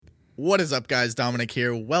What is up, guys? Dominic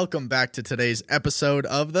here. Welcome back to today's episode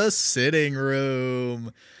of The Sitting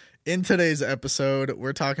Room. In today's episode,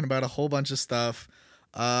 we're talking about a whole bunch of stuff.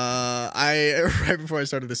 Right before I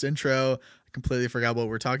started this intro, I completely forgot what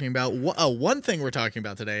we're talking about. One thing we're talking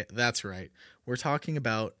about today, that's right. We're talking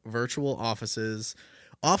about virtual offices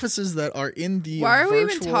that are in the Why are we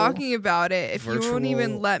even talking about it if you won't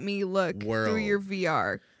even let me look through your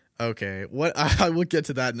VR? Okay, I will get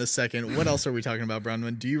to that in a second. What else are we talking about,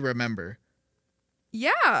 Bronwyn? Do you remember?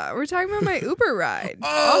 Yeah, we're talking about my Uber ride.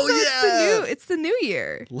 Oh, also, yeah! It's the new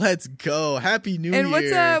year. Let's go. Happy New Year. And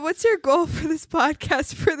what's your goal for this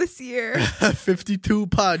podcast for this year? 52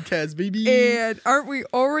 podcasts, baby. And aren't we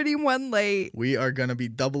already one late? We are going to be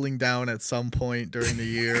doubling down at some point during the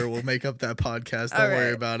year. We'll make up that podcast. Don't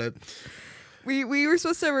worry about it. We were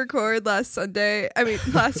supposed to record last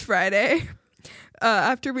Friday.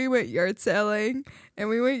 After we went yard sailing,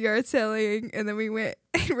 and then we went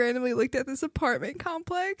and randomly looked at this apartment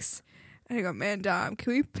complex, and I go, man, Dom,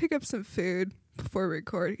 can we pick up some food before we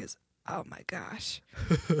record? He goes, oh my gosh,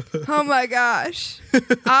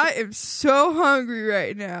 I am so hungry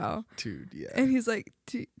right now, dude. Yeah. And he's like,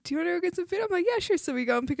 do you want to go get some food? I'm like, yeah, sure. So we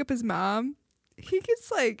go and pick up his mom. He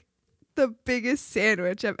gets like the biggest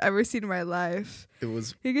sandwich I've ever seen in my life.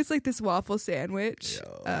 He gets like this waffle sandwich.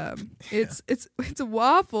 It's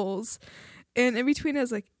waffles, and in between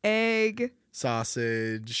has like egg,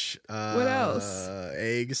 sausage. What else?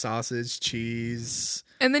 Egg, sausage, cheese,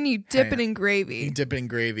 and then you dip it in gravy. You dip it in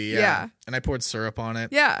gravy, yeah. And I poured syrup on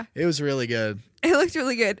it. Yeah, it was really good. It looked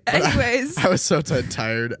really good. Anyways, I was so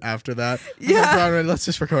tired after that. Yeah, like, let's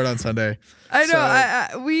just record on Sunday. I know.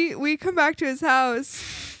 So, we come back to his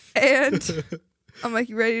house. And I'm like,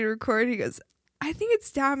 you ready to record? He goes, I think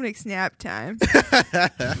it's Dominic's nap time.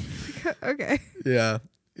 Okay. Yeah.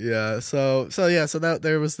 So that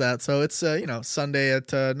there was that. So it's Sunday at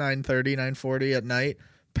 9:30, 9:40 at night.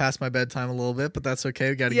 Past my bedtime a little bit, but that's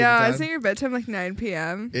okay. We got to get it done. Yeah, isn't your bedtime like 9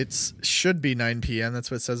 p.m.? It should be 9 p.m. That's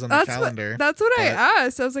what it says on the calendar. That's what I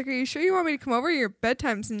asked. I was like, are you sure you want me to come over? Your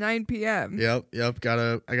bedtime's 9 p.m. Yep. I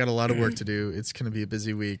got a lot of work to do. It's going to be a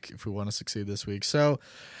busy week if we want to succeed this week. So,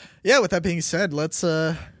 yeah, with that being said, let's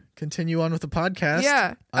continue on with the podcast.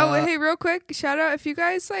 Yeah. Hey, real quick, shout out if you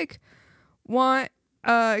guys like want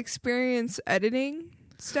experience editing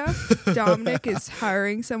stuff. Dominic is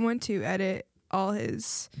hiring someone to edit all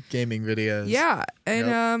his gaming videos. Yeah.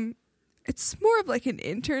 And it's more of like an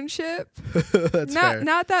internship. That's fair.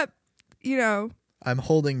 Not that, I'm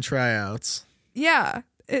holding tryouts. Yeah.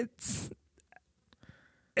 It's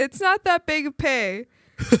not that big of pay.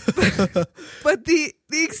 But the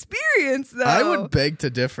experience, though. I would beg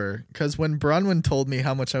to differ, because when Bronwyn told me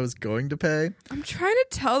how much I was going to pay, I'm trying to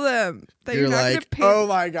tell them that you're not like, going to pay. Oh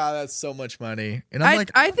my god, that's so much money. And I'm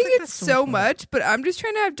I think it's so much, but I'm just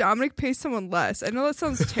trying to have Dominic pay someone less. I know that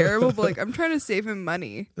sounds terrible, but like I'm trying to save him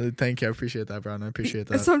money. Thank you, I appreciate that, Bron. I appreciate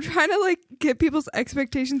that. So I'm trying to like get people's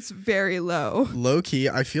expectations very low. Low key,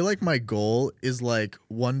 I feel like my goal is like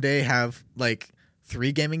one day have like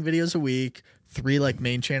 3 gaming videos a week. 3 like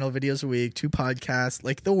main channel videos a week, 2 podcasts,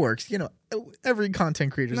 like the works. Every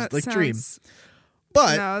content creator's like dream.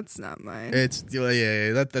 But no, it's not mine. It's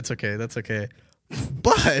that's okay. That's okay.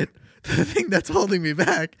 But the thing that's holding me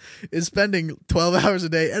back is spending 12 hours a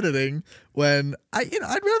day editing when I'd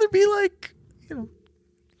rather be like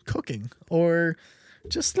cooking or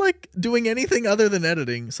just like doing anything other than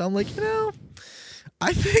editing. So I'm like,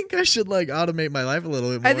 I think I should like automate my life a little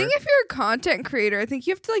bit more. I think if you're a content creator, I think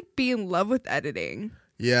you have to like be in love with editing.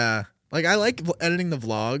 Yeah. Like I like editing the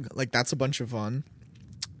vlog. Like that's a bunch of fun.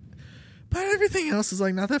 But everything else is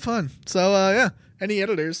like not that fun. So yeah, any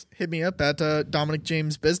editors, hit me up at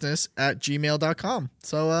dominicjamesbusiness@gmail.com.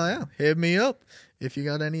 So yeah, hit me up if you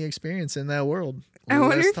got any experience in that world. I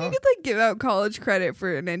wonder if you could like give out college credit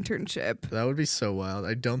for an internship. That would be so wild.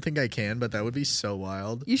 I don't think I can, but that would be so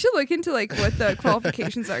wild. You should look into like what the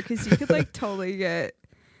qualifications are, because you could like totally get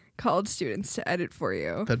college students to edit for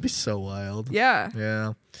you. That'd be so wild. Yeah.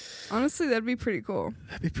 Yeah. Honestly, that'd be pretty cool.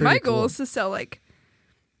 That'd be pretty My cool. goal is to sell like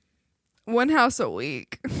 1 house a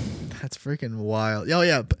week. That's freaking wild. Oh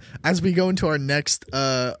yeah. As we go into our next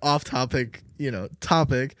off topic,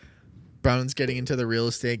 topic, Brown's getting into the real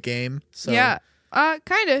estate game. So yeah.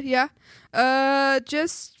 Kind of, yeah.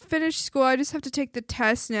 Just finished school. I just have to take the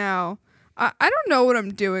test now. I don't know what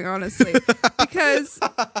I'm doing, honestly, because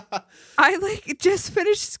I like just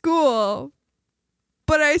finished school,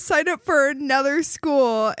 but I signed up for another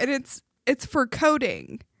school, and it's for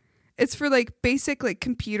coding. It's for like basic like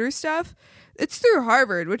computer stuff. It's through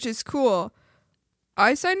Harvard, which is cool.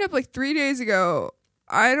 I signed up like 3 days ago.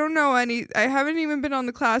 I don't know I haven't even been on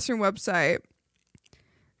the classroom website.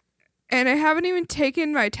 And I haven't even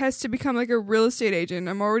taken my test to become like a real estate agent.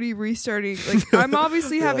 I'm already restarting. Like I'm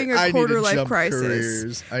obviously having a quarter life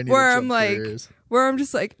crisis where I'm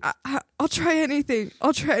just like, I'll try anything.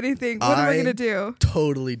 What am I going to do?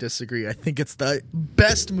 Totally disagree. I think it's the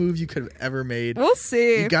best move you could have ever made. We'll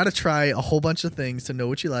see. You got to try a whole bunch of things to know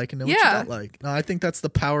what you like and know what you don't like. No, I think that's the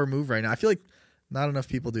power move right now. I feel like not enough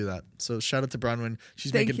people do that. So shout out to Bronwyn.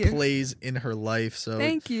 She's making plays in her life. So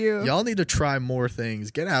thank you. Y'all need to try more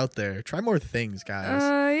things. Get out there. Try more things, guys.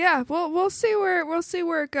 Yeah. Well, we'll see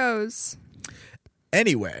where it goes.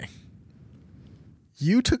 Anyway,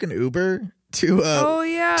 you took an Uber to so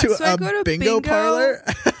I go to bingo parlor.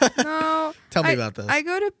 No, tell me about this. I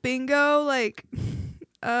go to bingo like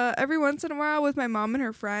every once in a while with my mom and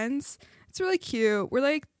her friends. It's really cute. We're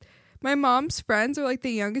like, my mom's friends are like the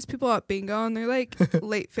youngest people at bingo, and they're like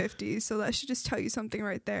late 50s. So that should just tell you something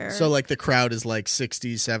right there. So like the crowd is like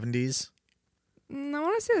 60s, 70s. I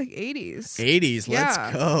want to say like 80s. 80s. Let's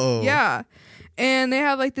go. Yeah. And they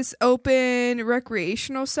have like this open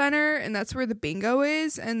recreational center, and that's where the bingo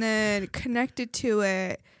is. And then connected to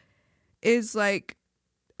it is like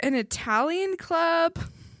an Italian club.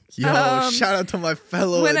 Yo, shout out to my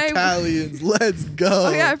fellow Italians. Let's go.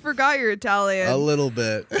 Oh, yeah, I forgot you're Italian. A little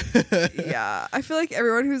bit. Yeah. I feel like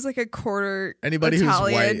everyone who's like a quarter anybody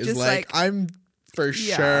Italian who's white is just like, I'm for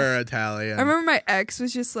sure Italian. I remember my ex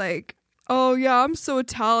was just like, oh, yeah, I'm so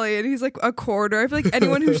Italian. He's like a quarter. I feel like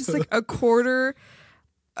anyone who's just like a quarter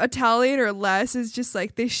Italian or less is just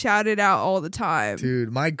like, they shout it out all the time.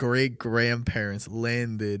 Dude, my great-grandparents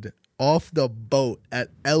landed off the boat at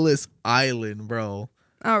Ellis Island, bro.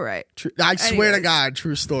 All right. I swear to God,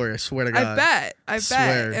 true story. I swear to God. I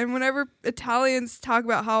bet. And whenever Italians talk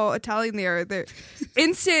about how Italian they are, their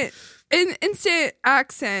instant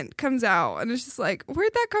accent comes out, and it's just like,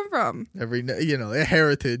 where'd that come from? A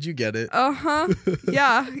heritage. You get it.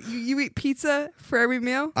 Yeah. You eat pizza for every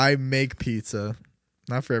meal? I make pizza,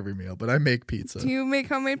 not for every meal, but I make pizza. Do you make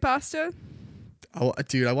homemade pasta? Oh,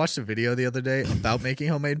 dude, I watched a video the other day about making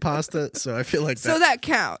homemade pasta, so I feel like that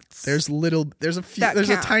counts. There's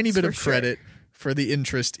a tiny bit of credit for the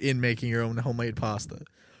interest in making your own homemade pasta.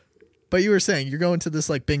 But you were saying you're going to this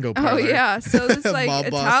like bingo parlor. Oh yeah, so this like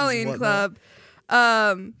Italian club.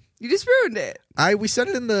 You just ruined it. We said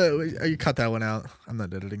it in you cut that one out. I'm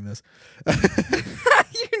not editing this.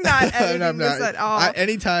 You're not editing this at all.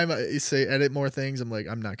 Anytime you say edit more things, I'm like,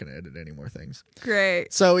 I'm not going to edit any more things.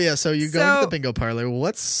 Great. So yeah, so you go into the bingo parlor.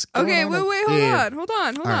 What's going on? Wait, hold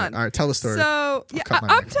on. All right, tell the story. So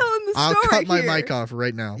I'm telling the story. I'll cut my here. mic off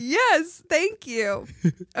right now. Yes, thank you.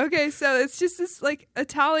 Okay, so it's just this like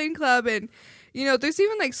Italian club, and there's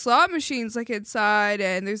even like slot machines like inside,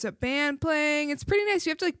 and there's a band playing. It's pretty nice.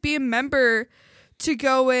 You have to like be a member to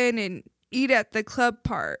go in and eat at the club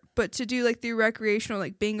part, but to do like the recreational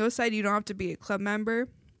like bingo side, you don't have to be a club member.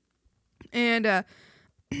 And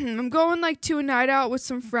I'm going like to a night out with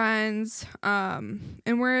some friends, and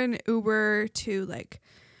we're in Uber to like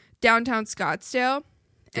downtown Scottsdale,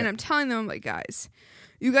 and I'm telling them, I'm like, guys,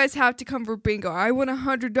 you guys have to come for bingo. I won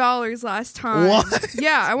 $100 last time. What?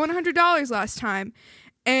 Yeah, I won $100 last time.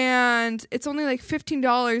 And it's only like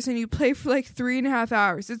 $15, and you play for like 3.5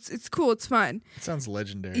 hours. It's cool. It's fun. It sounds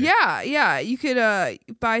legendary. Yeah. You could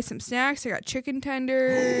buy some snacks. I got chicken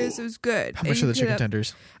tenders. It was good. How much are the chicken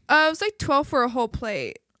tenders? It was like $12 for a whole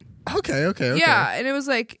plate. Okay. Yeah, and it was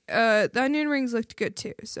like the onion rings looked good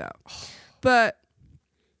too. So, but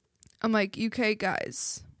I'm like, UK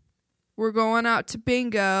guys, we're going out to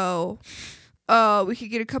bingo. We could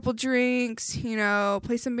get a couple drinks,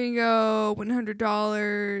 play some bingo, win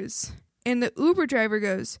 $100. And the Uber driver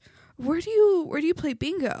goes, where do you play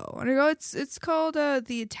bingo? And I go, it's called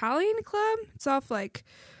the Italian Club. It's off like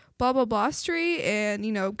blah blah blah street, and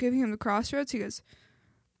giving him the crossroads. He goes,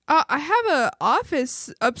 I have a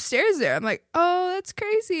office upstairs there. I'm like, oh, that's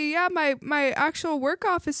crazy. Yeah, my actual work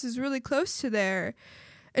office is really close to there.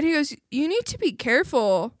 And he goes, you need to be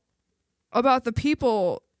careful about the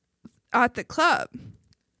people at the club,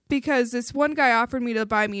 because this one guy offered me to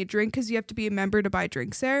buy me a drink because you have to be a member to buy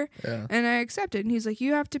drinks there. Yeah. And I accepted. And he's like,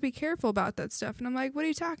 you have to be careful about that stuff. And I'm like, what are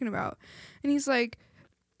you talking about? And he's like,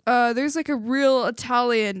 there's like a real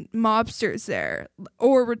Italian mobsters there,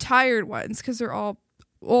 or retired ones, because they're all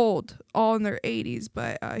old, all in their 80s.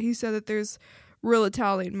 But he said that there's real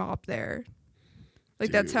Italian mob there. Like,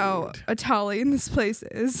 dude, that's how Italian this place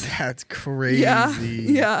is. That's crazy.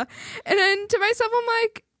 Yeah. And then to myself, I'm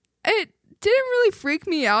like, it didn't really freak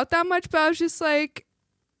me out that much, but I was just like,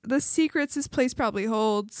 the secrets this place probably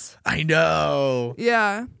holds. I know.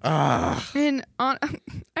 Yeah. Ah. And I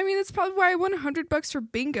mean, that's probably why I won $100 for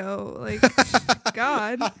bingo. Like,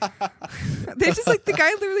 God. They just like, the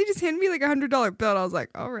guy literally just handed me like $100 bill. I was like,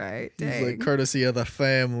 all right, dang. He's like, courtesy of the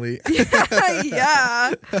family.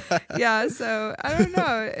 Yeah. Yeah. So I don't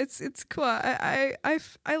know. It's cool. I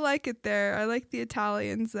like it there. I like the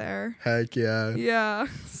Italians there. Heck yeah. Yeah.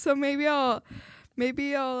 So maybe I'll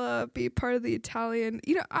be part of the Italian.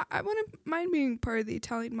 You know, I wouldn't mind being part of the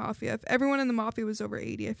Italian mafia. If everyone in the mafia was over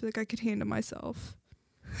 80, I feel like I could handle myself.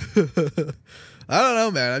 I don't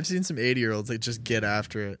know, man. I've seen some 80-year-olds that just get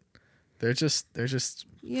after it. They're just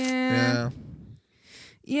Yeah.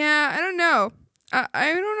 I don't know.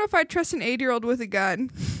 I don't know if I trust an 80-year-old with a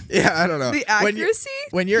gun. Yeah, I don't know. The accuracy?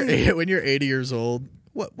 When you're 80 years old,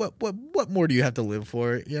 what more do you have to live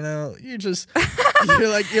for? You know, you're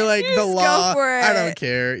like You the just law. go for it. I don't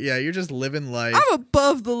care. Yeah, you're just living life. I'm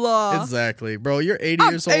above the law. Exactly, bro. You're 80 I'm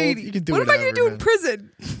years old. 80. You can do what am I whatever, gonna do man. in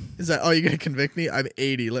prison? Is that, oh, you're gonna convict me? I'm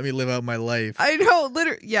 80. Let me live out my life. I know,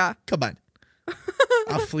 literally. Yeah. Come on.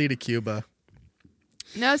 I'll flee to Cuba.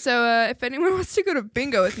 No, so if anyone wants to go to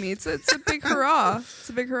bingo with me, it's a big hurrah. It's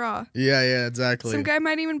a big hurrah. Yeah, exactly. Some guy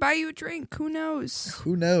might even buy you a drink. Who knows?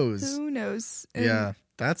 Who knows? Who knows? And Yeah,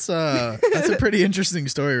 that's a pretty interesting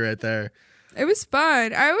story right there. it was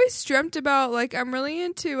fun. I always dreamt about like I'm really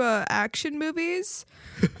into action movies,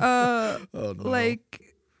 Oh no. like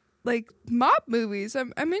mob movies.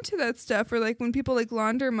 I'm into that stuff. Or like when people like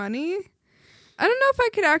launder money. I don't know if I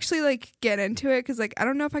could actually like get into it because like I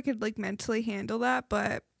don't know if I could like mentally handle that,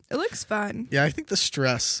 but it looks fun. Yeah, I think the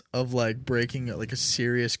stress of like breaking like a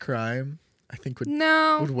serious crime, I think would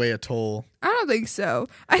No, weigh a toll. I don't think so.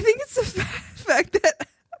 I think it's the fact that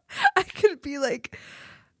I could be like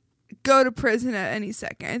go to prison at any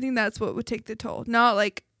second. I think that's what would take the toll, not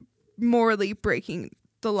like morally breaking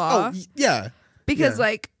the law. Yeah. Because yeah.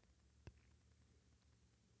 like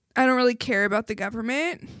I don't really care about the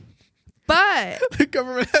government. But The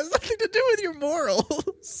government has nothing to do with your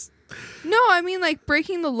morals. no, I mean like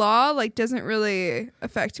breaking the law like doesn't really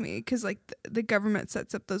affect me because like the government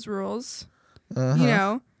sets up those rules, Uh-huh. you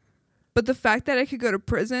know. But the fact that I could go to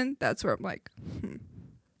prison, that's where I'm like,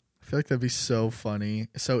 I feel like that'd be so funny,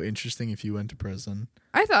 so interesting if you went to prison.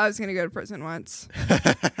 I thought I was gonna go to prison once.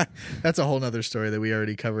 That's a whole nother story that we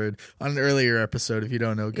already covered on an earlier episode. If you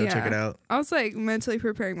don't know, go check it out. I was like mentally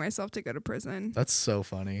preparing myself to go to prison. That's so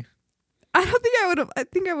funny. I don't think I would have. I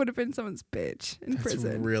think I would have been someone's bitch in That's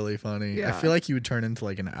prison. really funny. I Yeah. feel like you would turn into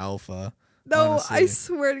like an alpha. No, honestly. I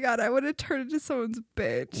swear to God, I would have turned into someone's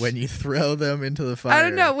bitch. When you throw them into the fire. I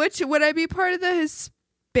don't know, which would I be part of the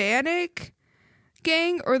Hispanic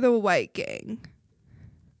gang or the white gang?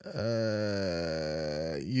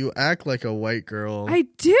 You act like a white girl. I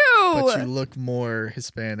do. But you look more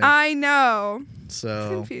Hispanic. I know. So It's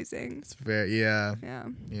confusing. it's very yeah.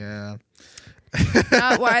 Yeah.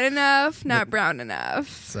 Not white enough, not brown enough.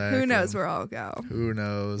 Exactly. Who knows where I'll go? Who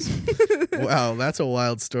knows? Wow, that's a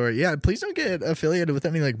wild story. Yeah, please don't get affiliated with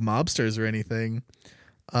any like mobsters or anything.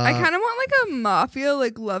 I kind of want like a mafia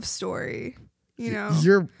like love story. You know,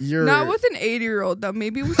 you're not with an 80-year-old though.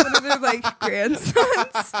 Maybe with one of their like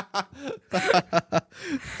grandsons.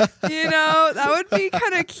 You know, that would be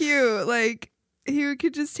kind of cute. Like he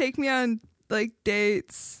could just take me on like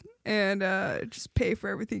dates and just pay for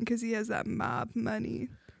everything because he has that mob money.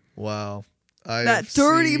 Wow. That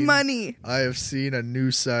dirty money. I have seen a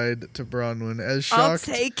new side to Bronwyn. As shocked. I'll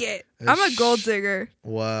take it. I'm a gold digger.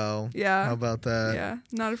 Wow. Yeah. How about that? Yeah.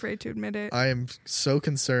 Not afraid to admit it. I am so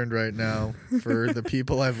concerned right now for the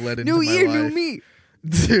people I've let into New my year, life. new me.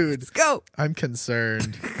 Dude, Let's go. I'm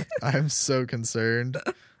concerned. I'm so concerned.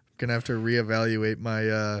 I'm gonna have to reevaluate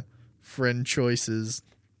my friend choices.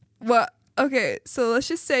 What? Okay, so let's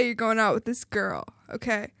just say you're going out with this girl.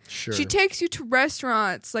 Okay. Sure. She takes you to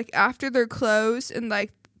restaurants like after they're closed, and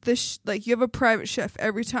like like you have a private chef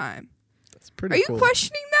every time. That's pretty. Are you cool.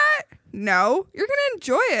 questioning that? No, you're gonna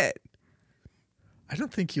enjoy it. I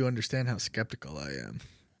don't think you understand how skeptical I am.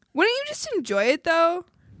 Wouldn't you just enjoy it though?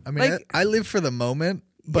 I mean, Like- I live for the moment,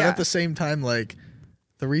 but Yeah. at the same time, like,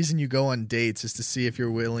 the reason you go on dates is to see if you're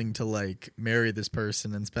willing to like marry this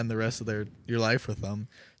person and spend the rest of your life with them.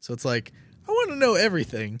 So it's like I want to know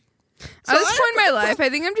everything. So At this point in my life, I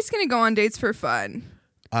think I'm just gonna go on dates for fun.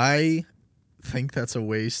 I think that's a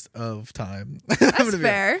waste of time. That's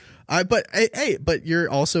fair. But you're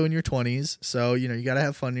also in your 20s, so you know you got to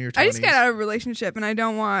have fun in your 20s. I just got out of a relationship, and I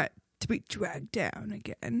don't want to be dragged down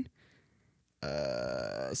again.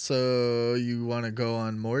 So you want to go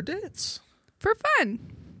on more dates? For fun.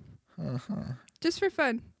 Just for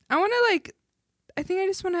fun. I want to I think I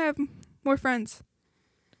just want to have more friends.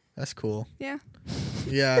 That's cool. Yeah.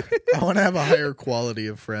 Yeah. I want to have a higher quality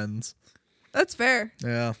of friends. That's fair.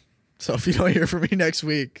 Yeah. So if you don't hear from me next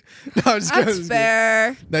week, no, I'm just That's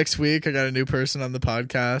fair. Next week, I got a new person on the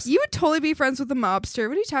podcast. You would totally be friends with a mobster.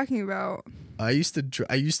 What are you talking about? I used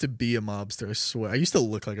to be a mobster. I swear. I used to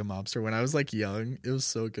look like a mobster when I was like young. It was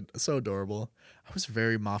so good, so adorable. I was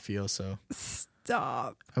very mafioso.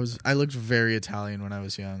 Stop. I looked very Italian when I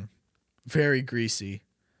was young. Very greasy.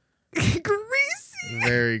 Greasy.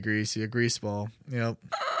 Very greasy. A grease ball. Yep.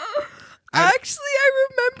 Actually, I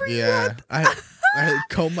remember you. Yeah. I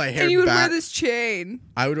combed my hair and you would back. wear this chain.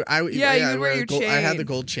 I would. Yeah, you I'd would wear your chain. I had the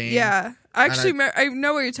gold chain. Yeah. Actually, I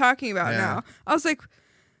know what you're talking about now. I was like,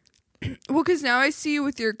 well, because now I see you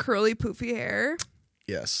with your curly, poofy hair.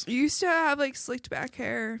 Yes. You used to have like slicked back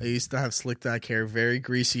hair. I used to have slicked back hair, very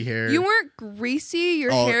greasy hair. You weren't greasy.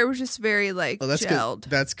 Your hair was just very like gelled.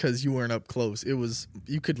 That's because you weren't up close. It was,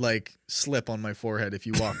 you could like slip on my forehead if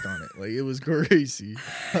you walked on it. Like it was greasy.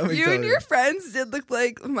 You and your friends did look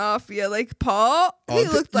like mafia. Like Paul, he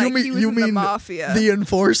looked like he was in the mafia. The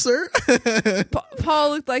enforcer? Paul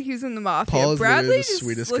looked like he was in the mafia. Paul is Bradley the just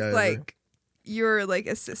sweetest looked guy like your like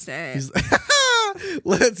assistant.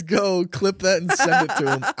 Let's go. Clip that and send it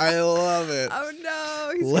to him. I love it. Oh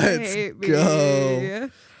no, he's Let's hate go. me.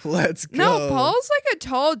 Let's go. No, Paul's like a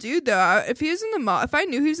tall dude though. If he was in the if I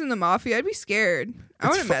knew he was in the mafia, I'd be scared. I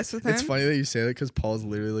wouldn't mess with him. It's funny that you say that because Paul's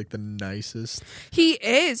literally like the nicest. He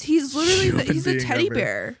is. He's literally he's a teddy ever.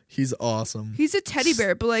 bear. He's awesome. He's a teddy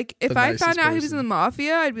bear. But like, if I found out he was in the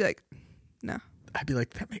mafia, I'd be like, no. I'd be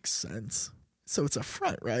like, that makes sense. So it's a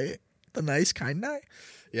front, right? The nice, kind guy.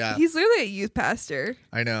 Yeah. He's literally a youth pastor.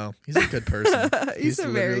 I know. He's a good person. He's a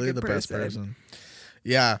very literally good the best person. person.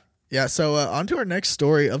 Yeah. Yeah. So on to our next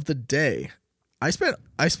story of the day. I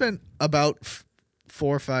spent about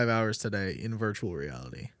 4 or 5 hours today in virtual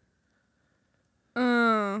reality.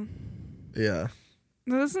 Yeah. That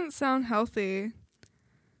doesn't sound healthy.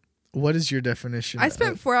 What is your definition? I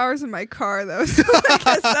spent 4 hours in my car though, so I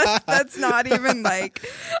guess that's not even like.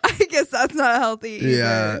 I guess that's not healthy either.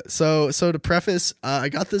 Yeah. So to preface, I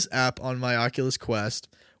got this app on my Oculus Quest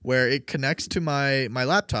where it connects to my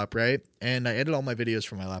laptop, right? And I edit all my videos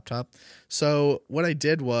from my laptop. So what I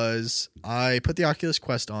did was I put the Oculus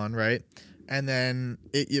Quest on, right? And then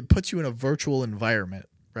it puts you in a virtual environment,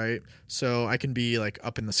 right? So I can be like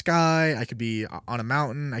up in the sky, I could be on a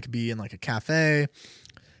mountain, I could be in like a cafe.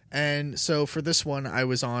 And so for this one, I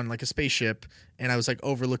was on like a spaceship and I was like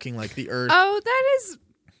overlooking like the Earth. Oh, that is,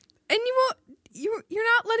 and you're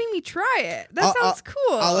not letting me try it. That sounds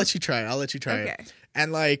cool. I'll let you try it. Okay.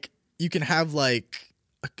 And like you can have like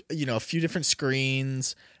a few different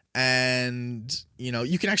screens, and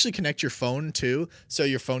you can actually connect your phone too, so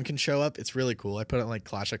your phone can show up. It's really cool. I put it on like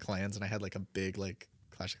Clash of Clans, and I had like a big like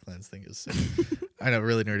Clash of Clans thing. It was sick. I know,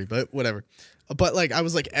 really nerdy, but whatever. But like I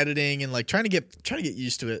was like editing and like trying to get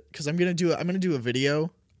used to it because I'm gonna do a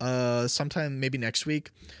video sometime maybe next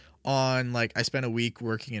week on like I spent a week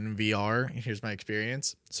working in VR and here's my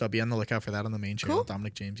experience. So be on the lookout for that on the main channel, cool.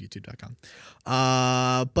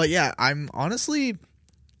 DominicJamesYouTube.com. But yeah, I'm honestly,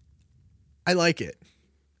 I like it.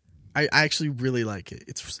 I actually really like it.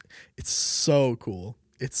 It's so cool.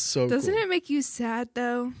 It's so Doesn't cool. it make you sad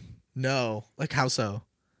though? No, like how so?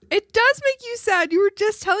 It does make you sad. You were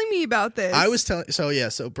just telling me about this. I was telling. So yeah.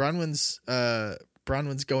 So Bronwyn's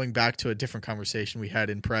going back to a different conversation we had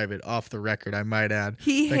in private, off the record, I might add.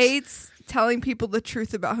 He hates telling people the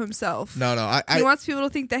truth about himself. No. He wants people to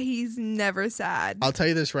think that he's never sad. I'll tell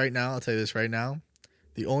you this right now.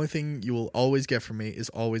 The only thing you will always get from me is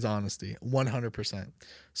always honesty, 100%.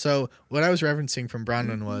 So what I was referencing from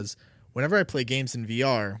Bronwyn was whenever I play games in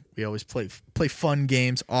VR, we always play fun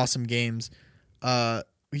games, awesome games.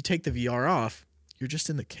 You take the VR off, you're just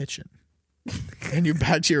in the kitchen, and you're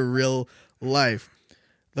back to your real life.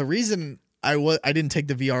 The reason I didn't take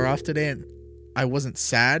the VR off today and I wasn't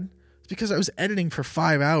sad is because I was editing for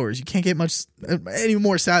 5 hours. You can't get much any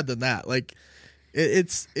more sad than that. Like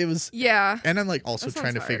it was. Yeah. And I'm like also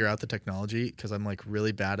trying to hard. figure out the technology because I'm like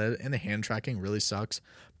really bad at it, and the hand tracking really sucks.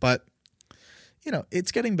 But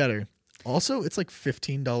it's getting better. Also, it's like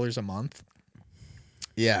 $15 a month.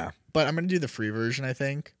 Yeah, but I'm gonna do the free version, I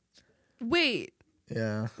think. Wait.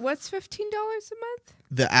 Yeah. What's $15 a month?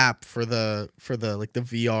 The app for the like the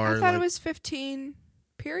VR. I thought it was 15.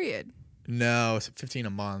 Period. No, it's 15 a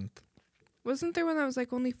month. Wasn't there one that was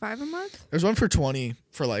like only 5 a month? There's one for 20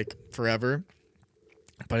 for like forever,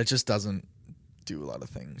 but it just doesn't do a lot of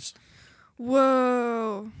things.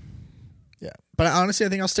 Whoa. Yeah, but honestly, I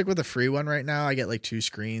think I'll stick with the free one right now. I get like 2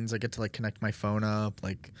 screens. I get to like connect my phone up.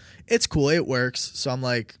 Like, it's cool. It works. So I'm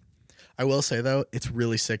like, I will say though, it's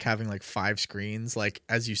really sick having like 5 screens. Like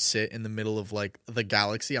as you sit in the middle of like the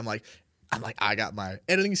galaxy, I'm like, I got my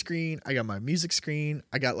editing screen, I got my music screen,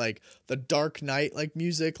 I got like the Dark Knight like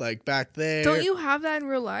music like back there. Don't you have that in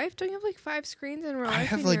real life? Don't you have like 5 screens in real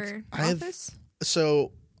life in your office?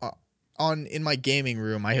 So in my gaming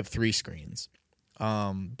room, I have 3 screens.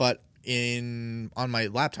 But on my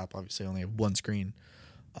laptop, obviously, I only have 1 screen.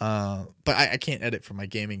 But I can't edit from my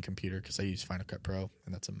gaming computer because I use Final Cut Pro,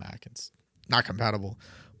 and that's a Mac. It's not compatible,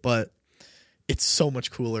 but it's so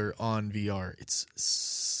much cooler on VR. It's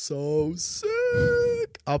so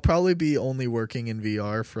sick. I'll probably be only working in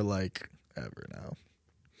VR for like ever now.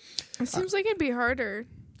 It seems like it'd be harder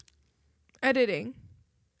editing.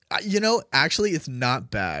 Actually, it's not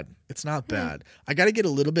bad. It's not bad. I got to get a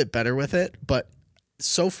little bit better with it, but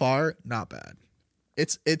so far, not bad.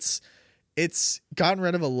 It's gotten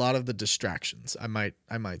rid of a lot of the distractions. I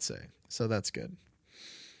might say, so that's good.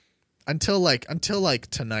 Until like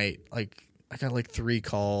tonight, like I got like 3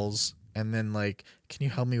 calls, and then like, can you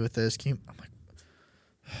help me with this? I'm like,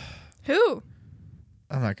 who?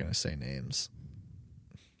 I'm not gonna say names.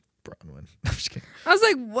 Bronwyn. I'm just kidding. I was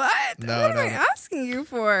like, what? No, what am I asking you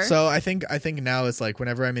for? So I think now it's like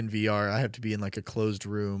whenever I'm in VR, I have to be in like a closed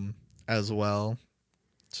room as well.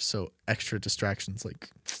 Just so extra distractions. Like,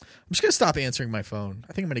 I'm just gonna stop answering my phone.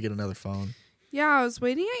 I think I'm gonna get another phone. Yeah, I was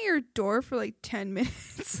waiting at your door for like 10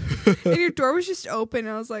 minutes, and your door was just open.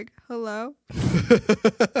 And I was like, "Hello," and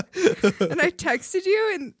I texted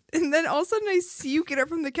you, and then all of a sudden I see you get up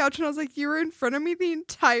from the couch, and I was like, "You were in front of me the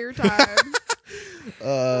entire time." I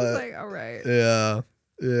was like, "All right." Yeah.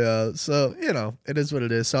 So it is what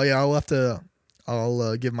it is. So yeah,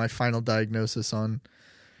 I'll give my final diagnosis on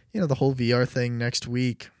the whole VR thing next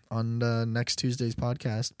week on next Tuesday's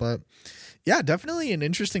podcast. But yeah, definitely an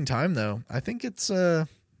interesting time though. I think it's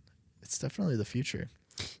definitely the future.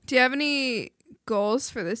 Do you have any goals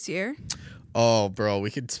for this year? Oh, bro,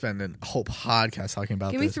 we could spend a whole podcast talking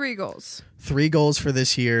about this. Give me 3 goals. 3 goals for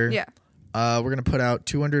this year. Yeah. We're going to put out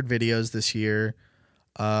 200 videos this year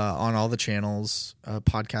on all the channels,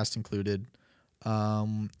 podcast included.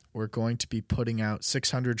 We're going to be putting out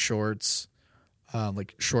 600 shorts,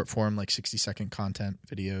 like short form, like 60-second content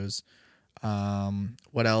videos.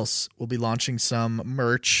 What else? We'll be launching some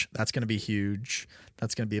merch. That's going to be huge.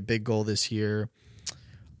 That's going to be a big goal this year.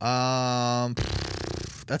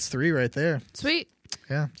 That's 3 right there. Sweet.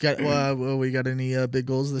 Yeah. We got any big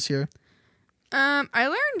goals this year? I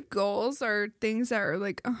learned goals are things that are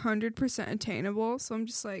like 100% attainable. So I'm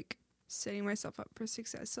just like setting myself up for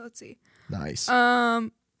success. So let's see. Nice. I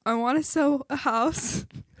want to sell a house.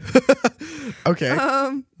 Okay.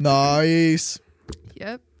 Nice.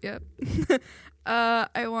 Yep.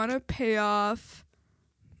 I want to pay off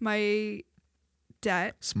my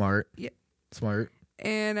debt. Smart. Yeah. Smart.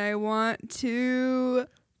 And I want to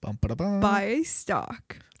buy a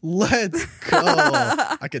stock. Let's go.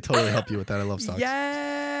 I could totally help you with that. I love stocks.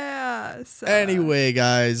 Yeah. So, anyway,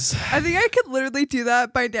 guys. I think I could literally do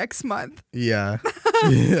that by next month. Yeah.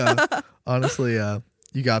 Yeah. Honestly,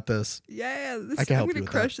 you got this. Yeah. I can help I'm you gonna with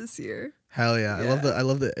crush that. this year. Hell yeah. I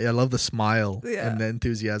love the smile and the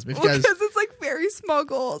enthusiasm. If you guys, because it's like very small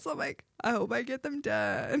goals. I'm like, I hope I get them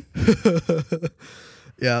done.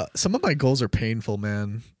 Yeah, some of my goals are painful,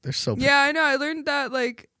 man. They're so painful. Yeah, I know. I learned that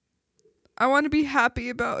like I want to be happy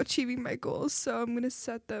about achieving my goals, so I'm gonna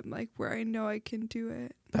set them like where I know I can do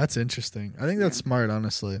it. That's interesting. I think that's smart,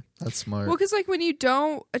 honestly. That's smart. Well, because like when you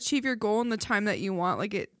don't achieve your goal in the time that you want,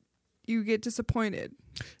 like you get disappointed.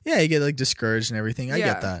 Yeah, you get like discouraged and everything. I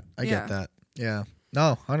get that. I get that. Yeah.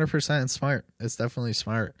 No, 100% it's smart. It's definitely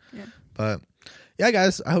smart. Yeah. But yeah,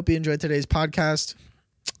 guys, I hope you enjoyed today's podcast.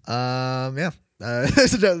 Yeah.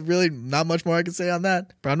 There's really not much more I can say on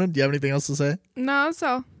that. Bronwyn, do you have anything else to say? No,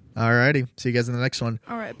 so. Alrighty. See you guys in the next one.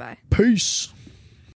 All right, bye. Peace.